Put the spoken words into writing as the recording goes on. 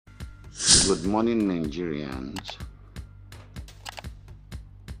Good morning, Nigerians.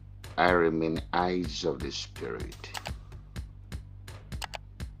 I remain eyes of the Spirit.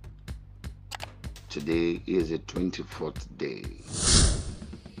 Today is the 24th day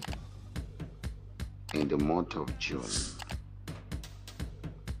in the month of June,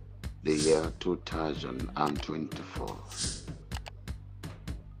 the year 2024.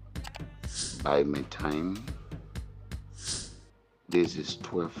 By my time, this is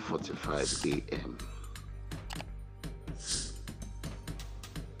 12:45 a.m.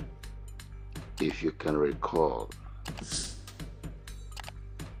 If you can recall,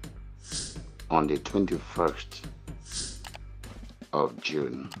 on the 21st of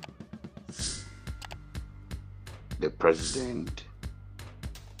June, the president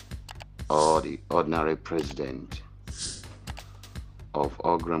or the ordinary president of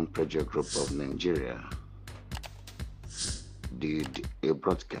Agpgn Project Group of Nigeria did a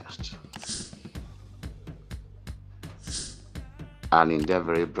broadcast. And in that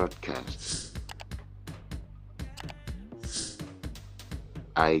very broadcast,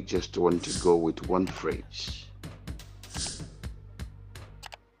 I just want to go with one phrase.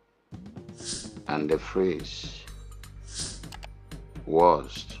 And the phrase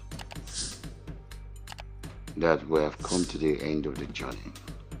was that we have come to the end of the journey.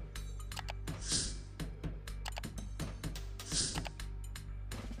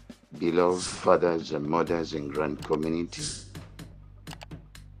 Beloved fathers and mothers in Grant community,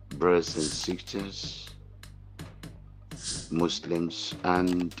 brothers and sisters, Muslims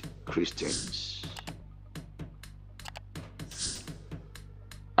and Christians,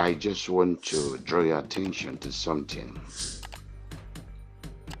 I just want to draw your attention to something,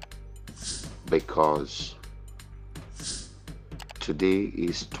 because today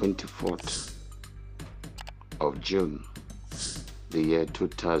is 24th of June, the year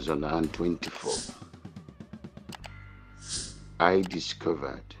 2024. I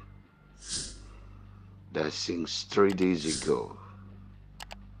discovered that since 3 days ago,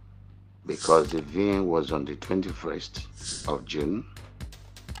 because the VN was on the 21st of June,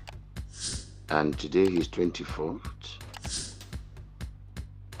 and today is 24th,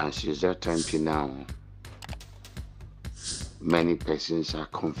 and since that time to now, many persons are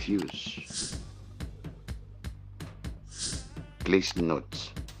confused. Please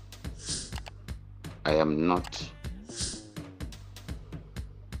note, I am not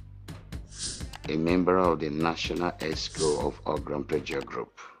a member of the National ESCO of Agpgn Project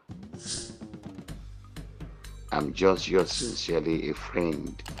Group. I'm just yours sincerely, a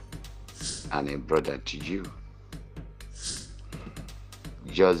friend and a brother to you.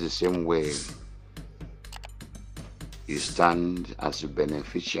 Just the same way you stand as a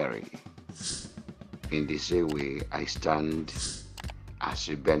beneficiary, in the same way I stand as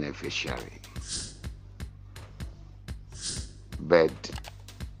a beneficiary. But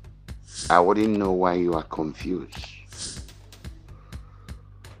I wouldn't know why you are confused.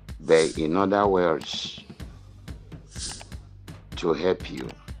 But in other words, to help you,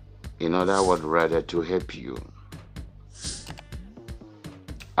 to help you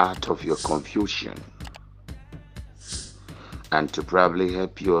out of your confusion, and to probably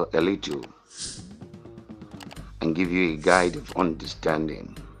help you a little and give you a guide of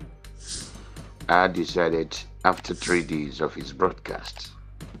understanding, I decided after 3 days of his broadcast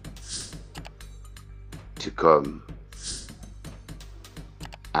to come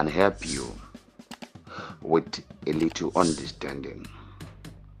and help you with a little understanding.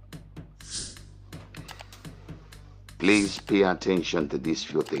 Please pay attention to these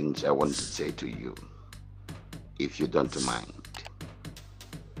few things I want to say to you, if you don't mind.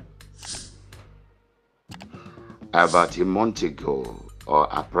 About a month ago, or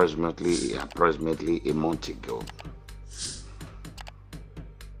approximately a month ago,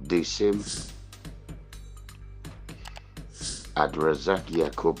 the same Abdulrazak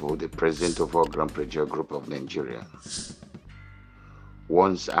Yakubu, the president of Agpgn Project Group of Nigeria,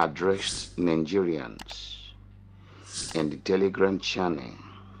 once addressed Nigerians in the Telegram channel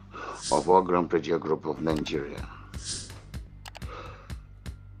of Agpgn Project Group of Nigeria.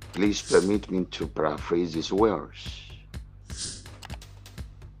 Please permit me to paraphrase his words.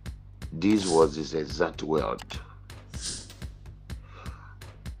 This was his exact word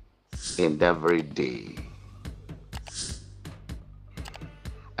in that very day.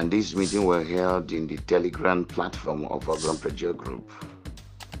 And this meeting was held in the Telegram platform of Agpgn Project Group.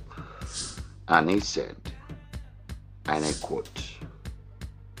 And he said, and I quote,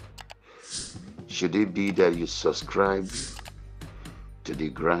 "Should it be that you subscribe to the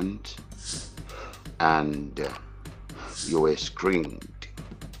grant and you were screened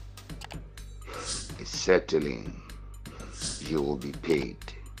settling, you will be paid.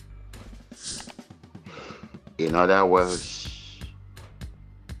 In other words,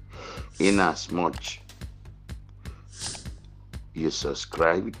 inasmuch you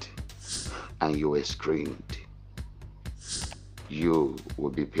subscribed and you were screened, you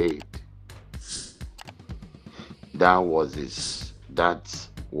will be paid. That was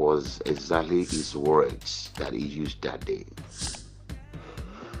exactly his words that he used that day.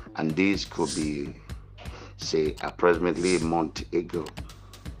 And this could be, say, approximately a month ago.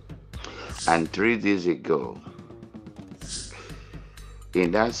 And 3 days ago,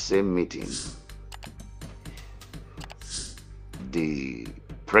 in that same meeting, the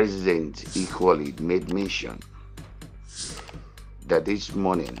president equally made mention that this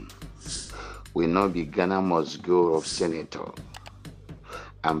morning will not be Ghana must go of senator.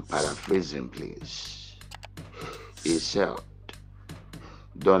 I'm paraphrasing, please. He said,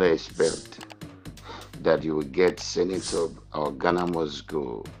 don't expect that you will get senator or Ghana must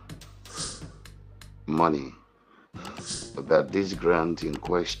go money about this grant in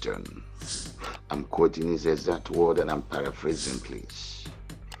question. I'm quoting his exact word and I'm paraphrasing, please.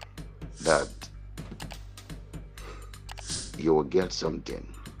 That you will get something,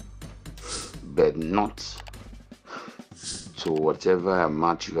 but not to whatever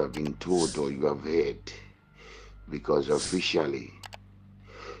amount you have been told or you have heard, because officially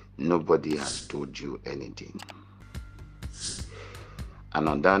nobody has told you anything. And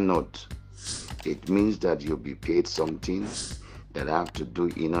on that note, it means that you'll be paid something that have to do,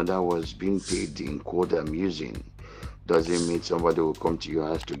 in other words, being paid in quote I'm using doesn't mean somebody will come to your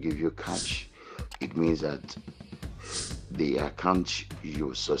house to give you cash. It means that the account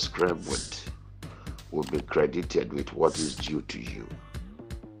you subscribe with will be credited with what is due to you.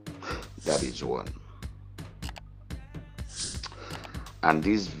 That is one. And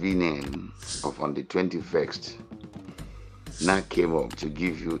this VNAM of on the 21st now came up to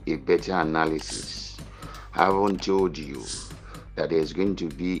give you a better analysis. I haven't told you that there's going to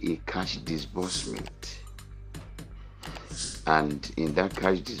be a cash disbursement. And in that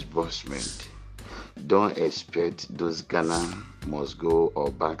cash disbursement, don't expect those Ghana must go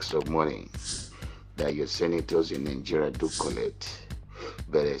or bags of money that your senators in Nigeria do collect,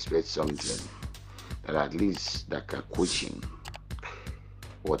 but expect something that at least that can cushion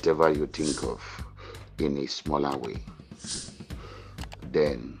whatever you think of in a smaller way.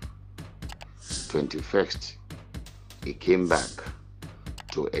 Then 21st, he came back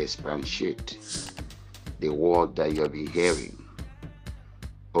to expatiate the word that you'll be hearing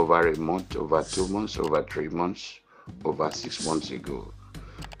over a month, over 2 months, over 3 months, over 6 months ago.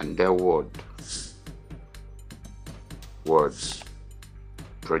 And that words,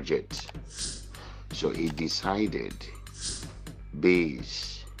 project. So he decided,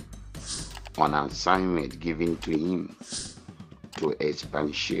 based on an assignment given to him, to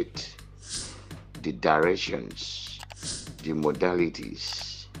expatiate the directions, the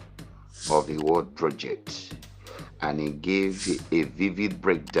modalities of the word project, and he gave a vivid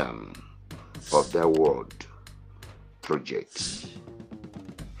breakdown of that word project.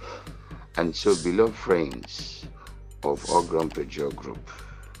 And so, beloved friends of Agpgn Group,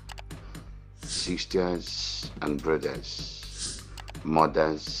 sisters and brothers,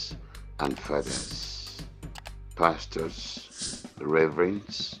 mothers and fathers, pastors,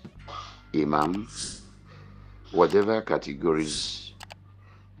 reverends, imams, whatever categories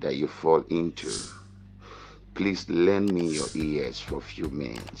that you fall into, please lend me your ears for a few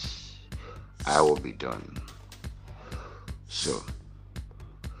minutes. I will be done. So,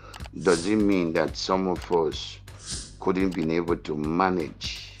 does it mean that some of us couldn't be able to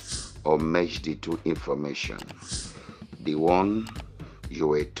manage or merge the two information? The one you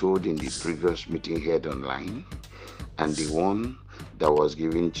were told in the previous meeting held online, and the one that was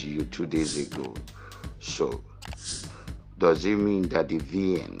given to you 2 days ago. So, does it mean that the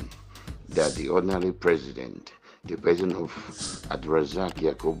VN, that the ordinary president, the president of Abdulrazak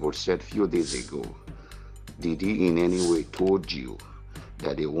Yakubu said few days ago, did he in any way told you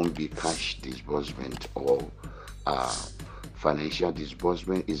that there won't be cash disbursement or financial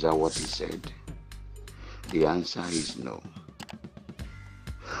disbursement? Is that what he said? The answer is no.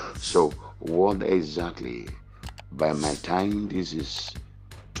 So what exactly, by my time, this is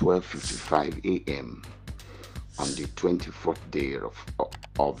 12:55 a.m. on the 24th day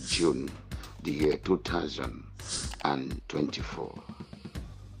of June, the year 2024.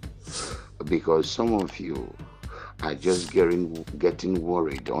 Because some of you are just getting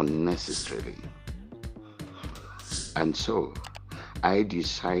worried unnecessarily. And so I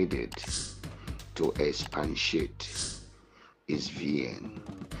decided to expatiate his VN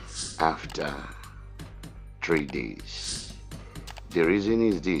after 3 days. The reason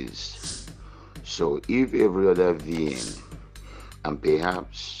is this. So if every other VN, and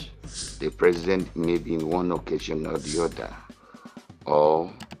perhaps the president maybe in one occasion or the other,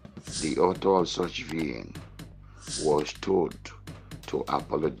 or the author of such VN was told to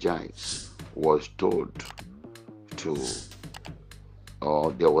apologize, was told to,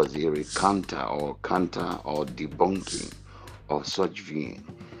 or there was a recounter or counter or debunking of such VN.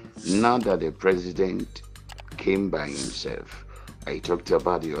 Now that the president came by himself, I talked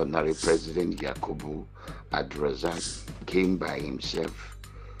about the ordinary president Yakubu Abdrazak came by himself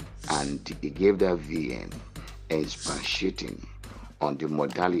and he gave that VN expatiating on the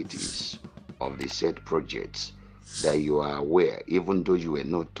modalities of the said projects that you are aware, even though you were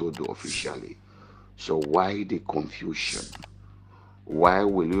not told officially. So why the confusion? Why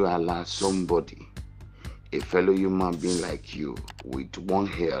will you allow somebody, a fellow human being like you, with one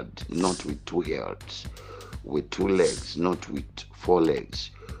head, not with 2 heads, with 2 legs, not with 4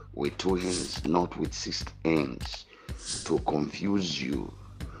 legs, with 2 hands, not with 6 hands, to confuse you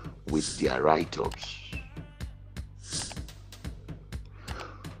with their write-ups?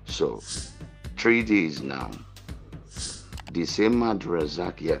 So, 3 days now, the same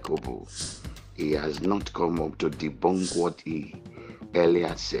Abdrazak Yakubu, he has not come up to debunk what he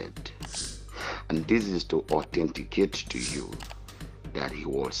earlier said. And this is to authenticate to you that he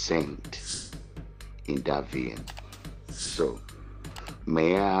was sent in that vein. So,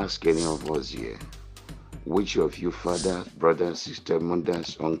 may I ask any of us here, which of you fathers, brothers, sisters,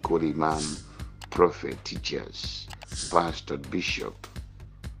 mothers, uncle, imam, prophet, teachers, pastor, bishop,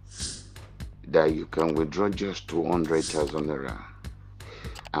 that you can withdraw just 200,000 naira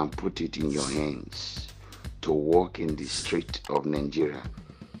and put it in your hands to walk in the street of Nigeria?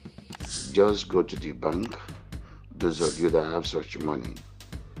 Just go to the bank. Those of you that have such money,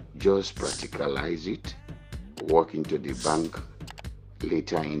 just practicalize it. Walk into the bank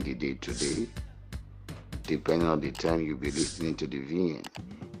later in the day today, depending on the time you'll be listening to the VN.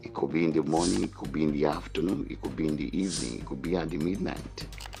 It could be in the morning, it could be in the afternoon, it could be in the evening, it could be at the midnight,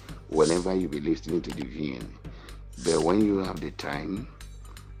 whenever you be listening to the VN. But when you have the time,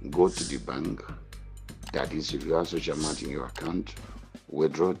 go to the bank. That is, if you have such amount in your account,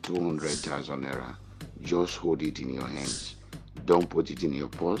 withdraw 200,000 naira. Just hold it in your hands. Don't put it in your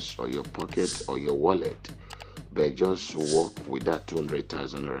purse or your pocket or your wallet, but just walk with that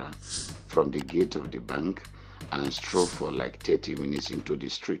 200,000 naira from the gate of the bank and stroll for like 30 minutes into the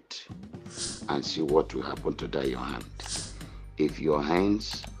street and see what will happen to that your hand. If your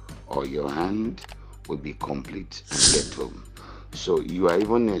hands or your hand will be complete and get home. So you are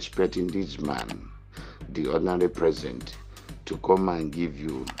even expecting this man, the ordinary president, to come and give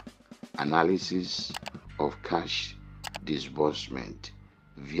you analysis of cash disbursement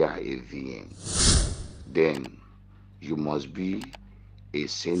via a VN. Then you must be a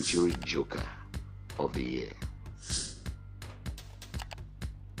century joker of the year.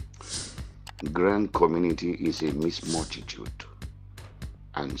 Grant community is a mixed multitude,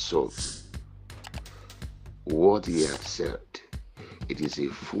 and so what he has said, it is a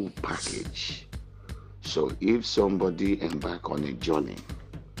full package. So if somebody embark on a journey,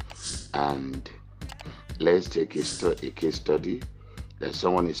 and let's take a case study that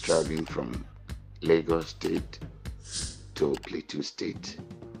someone is traveling from Lagos State to Plateau State,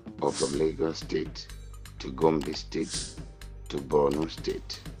 or from Lagos State to Gombe State to Borno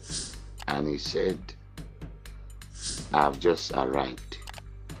State, and he said, I've just arrived.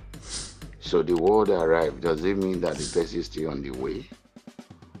 So the word arrived, does it mean that the person is still on the way,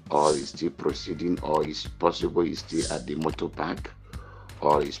 or is still proceeding, or is possible is still at the motor park,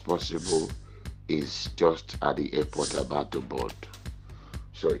 or is possible is just at the airport about to board?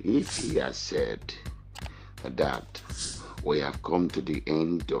 So if he has said that we have come to the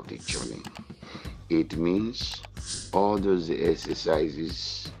end of the journey, it means all those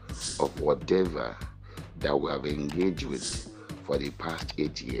exercises of whatever that we have engaged with for the past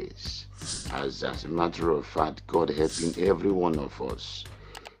 8 years, as a matter of fact, God helping every one of us,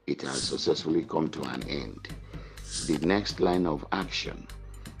 it has successfully come to an end. The next line of action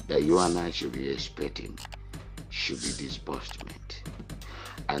that you and I should be expecting should be disbursement.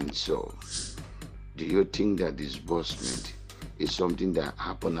 And so, do you think that disbursement is something that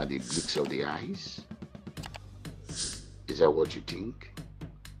happens at the blinks of the eyes? Is that what you think?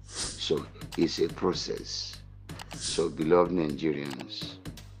 So, it's a process. So, beloved Nigerians,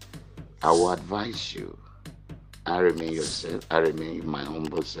 I will advise you, I remain yourself, I remain my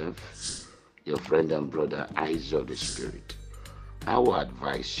humble self, your friend and brother, Eyes of the Spirit. I will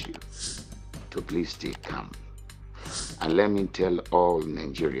advise you to please stay calm. And let me tell all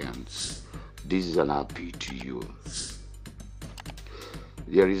Nigerians this is an appeal to you.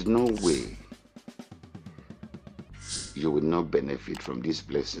 There is no way you will not benefit from these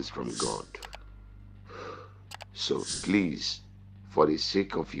blessings from God. So please, for the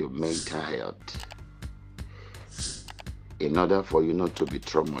sake of your mental health, in order for you not to be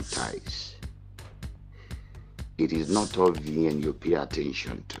traumatized, it is not all VN you pay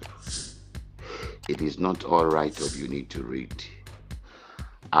attention to. It is not all write-up you need to read.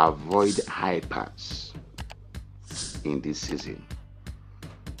 Avoid hypers in this season.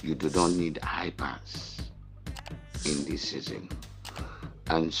 You do not need hypers in this season.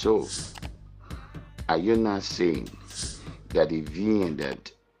 And so, are you not saying that the VN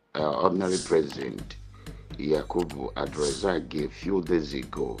that ordinary President Yakubu Adreza gave few days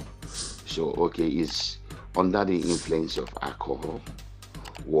ago, so okay, is under the influence of alcohol?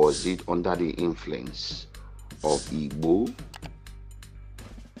 Was it under the influence of Igbo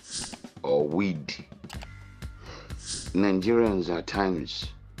or weed? Nigerians at times,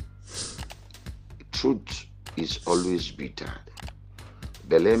 truth is always bitter.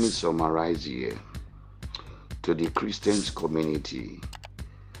 But let me summarize here. To the Christians community,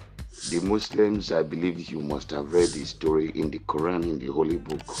 the Muslims, I believe you must have read the story in the Quran, in the Holy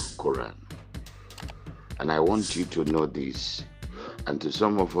Book Quran. And I want you to know this. And to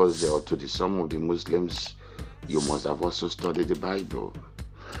some of us, or to some of the Muslims, you must have also studied the Bible.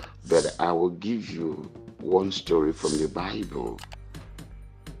 But I will give you one story from the Bible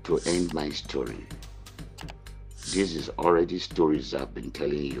to end my story. This is already stories I've been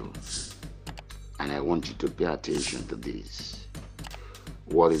telling you. And I want you to pay attention to this.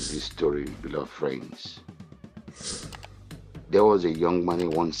 What is this story, beloved friends? There was a young man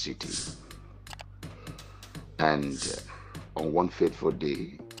in one city. And on one fateful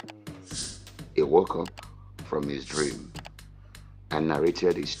day, he woke up from his dream and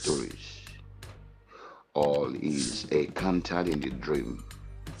narrated his stories. All his encountered in the dream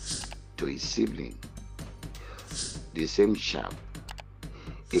to his sibling. The same chap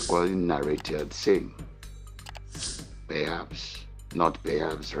equally narrated same. Perhaps, not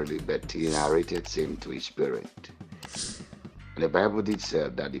perhaps really, but he narrated same to his parent. And the Bible did say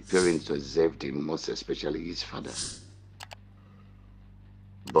that the parents observed him, most especially his father.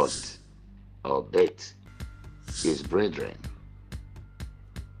 But, his brethren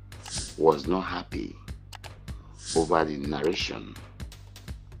was not happy over the narration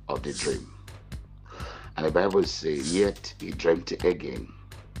of the dream. And the Bible says, yet he dreamt again.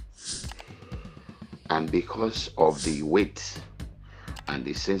 And because of the weight and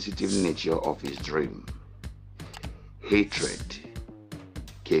the sensitive nature of his dream, hatred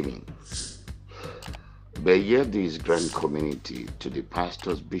came in. But yet this grand community, to the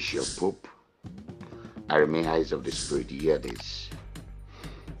pastors, bishop, pope, I remain eyes of the spirit, hear this.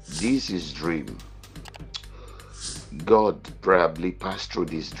 This is dream. God probably passed through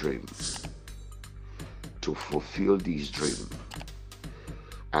this dream to fulfill this dream.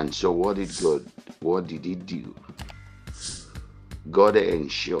 And so what did he do? God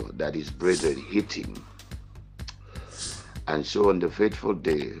ensured that his brethren hit him. And so on the fateful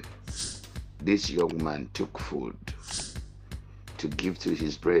day, this young man took food to give to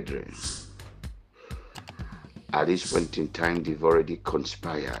his brethren. At this point in time, they've already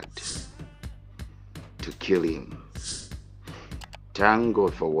conspired to kill him. Thank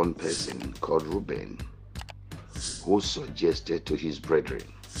God for one person called Reuben, who suggested to his brethren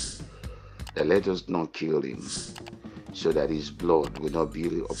that let us not kill him so that his blood will not be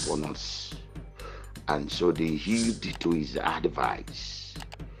upon us. And so they heeded to his advice.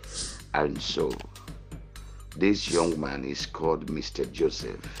 And so this young man is called Mr.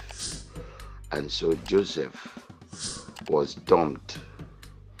 Joseph. And so Joseph was dumped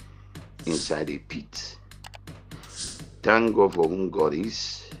inside a pit. Thank God for whom God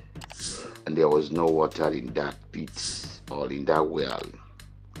is. And there was no water in that pit or in that well.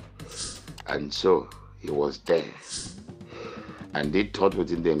 And so he was there. And they thought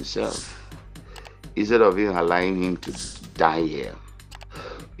within themselves, instead of him allowing him to die here,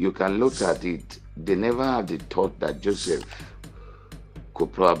 you can look at it, they never had the thought that Joseph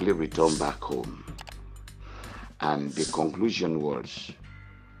could probably return back home. And the conclusion was,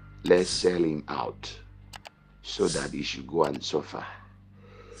 let's sell him out so that he should go and suffer.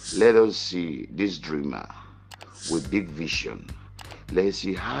 Let us see this dreamer with big vision. Let's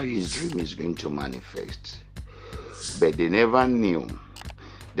see how his dream is going to manifest. But they never knew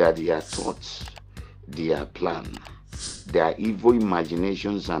that their thoughts, their plan, their evil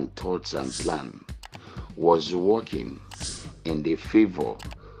imaginations and thoughts and plan was working in the favor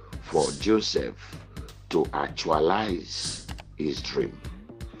for Joseph to actualize his dream.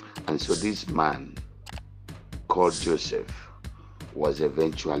 And so this man called Joseph was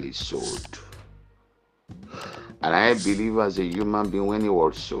eventually sold. And I believe as a human being, when he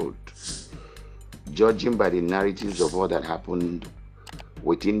was sold, judging by the narratives of all that happened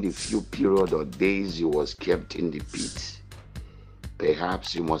within the few period or days he was kept in the pit,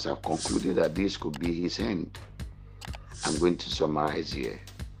 perhaps he must have concluded that this could be his end. I'm going to summarize here.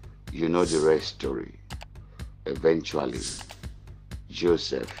 You know the rest story. Eventually,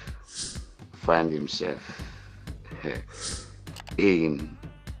 Joseph found himself in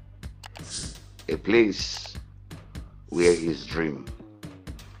a place where his dream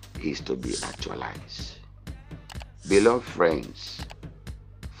is to be actualized. Beloved friends,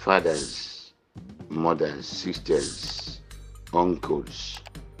 fathers, mothers, sisters, uncles,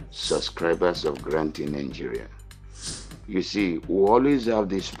 subscribers of Grant in Nigeria, you see, we always have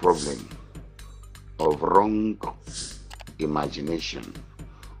this problem of wrong imagination.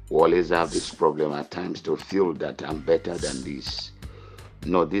 We always have this problem at times to feel that I'm better than this.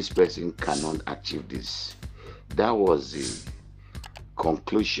 No, this person cannot achieve this. That was the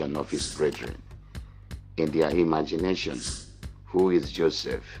conclusion of his brethren in their imagination. Who is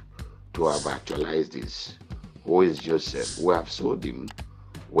Joseph to have actualized this? Who is Joseph? We have sold him.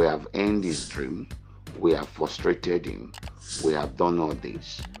 We have ended his dream. We have frustrated him. We have done all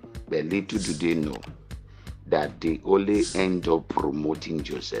this. But little do they know that they only end up promoting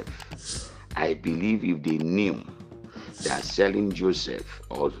Joseph. I believe if they knew that selling Joseph,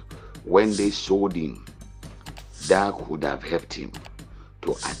 or when they sold him, that could have helped him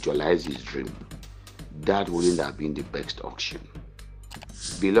to actualize his dream, that wouldn't have been the best auction.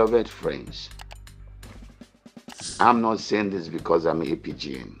 Beloved friends, I'm not saying this because I'm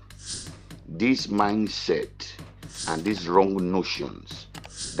Agpgn. This mindset and these wrong notions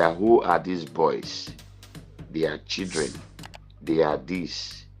that who are these boys? They are children. They are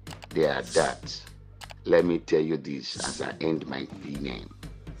this. They are that. Let me tell you this as I end my name.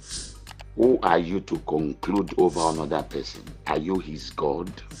 Who are you to conclude over another person? Are you his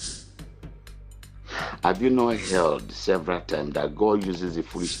God? Have you not heard several times that God uses the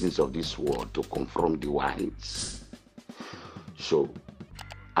foolishness of this world to confront the wise? So,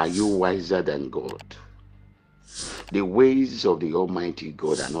 are you wiser than God? The ways of the Almighty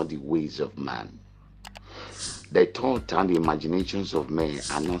God are not the ways of man. The thought and the imaginations of men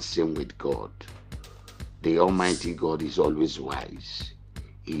are not same with God. The Almighty God is always wise.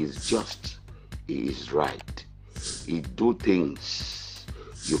 He is just. He is right. He do things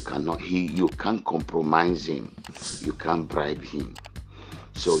you can't compromise him. You can't bribe him.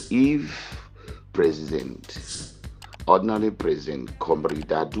 So if ordinary President Comrade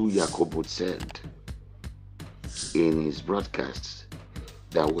Dadu Yakubu said in his broadcasts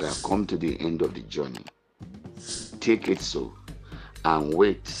that we have come to the end of the journey, take it so and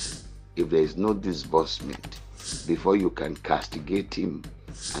wait. If there is no disbursement before you can castigate him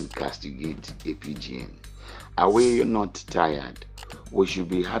and castigate Agpgn. Are we not tired? We should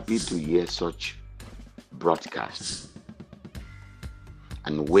be happy to hear such broadcasts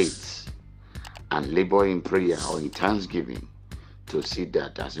and wait and labor in prayer or in thanksgiving to see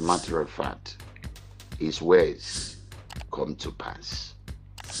that, as a matter of fact, his words come to pass.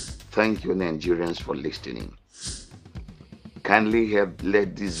 Thank you, Nigerians, for listening. Kindly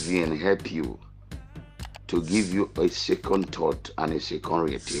let this VN help you to give you a second thought and a second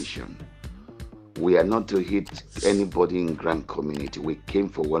orientation. We are not to hit anybody in Grant community. We came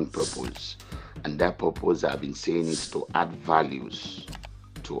for one purpose, and that purpose, I've been saying, is to add values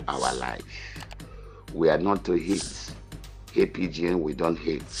to our life. We are not to hit Agpgn. We don't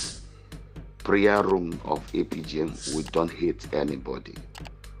hate. Prayer room of Agpgn, we don't hate anybody.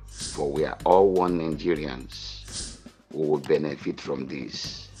 For we are all one Nigerians who will benefit from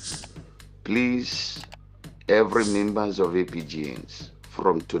this. Please, every members of Agpgns,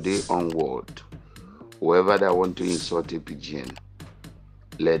 from today onward, whoever that want to insult Agpgn,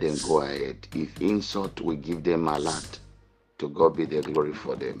 let them go ahead. If insult, we give them a lot. To God be the glory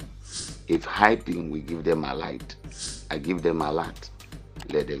for them. If hyping, we give them a light. I give them a lot.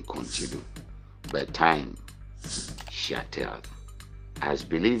 Let them continue. But time shall tell. As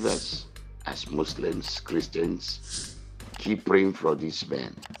believers, as Muslims, Christians, keep praying for these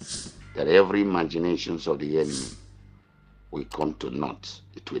men, that every imaginations of the enemy will come to naught.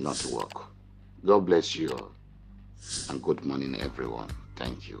 It will not work. God bless you all, and good morning, everyone.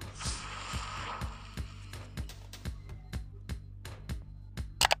 Thank you.